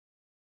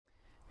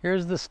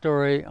Here's the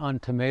story on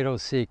Tomato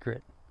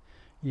Secret.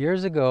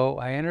 Years ago,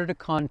 I entered a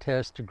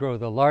contest to grow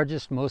the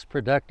largest, most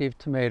productive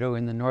tomato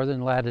in the northern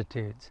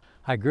latitudes.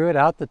 I grew it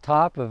out the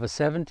top of a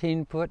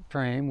 17-foot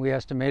frame. We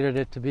estimated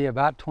it to be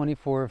about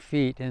 24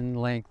 feet in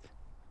length,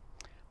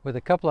 with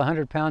a couple of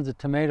 100 pounds of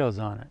tomatoes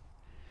on it.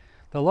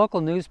 The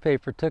local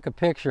newspaper took a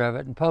picture of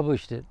it and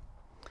published it.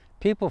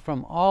 People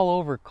from all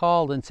over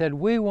called and said,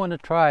 "We want to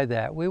try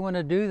that, we want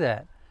to do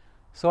that."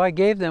 So I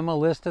gave them a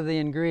list of the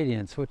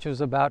ingredients, which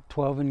was about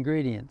 12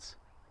 ingredients.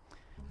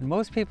 And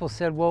most people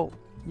said, "Well,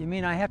 you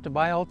mean I have to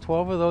buy all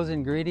 12 of those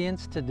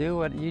ingredients to do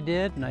what you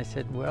did?" And I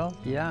said, "Well,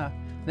 yeah."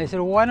 And they said,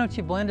 "Well, why don't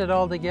you blend it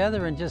all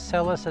together and just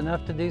sell us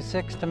enough to do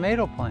 6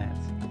 tomato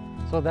plants?"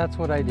 So that's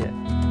what I did.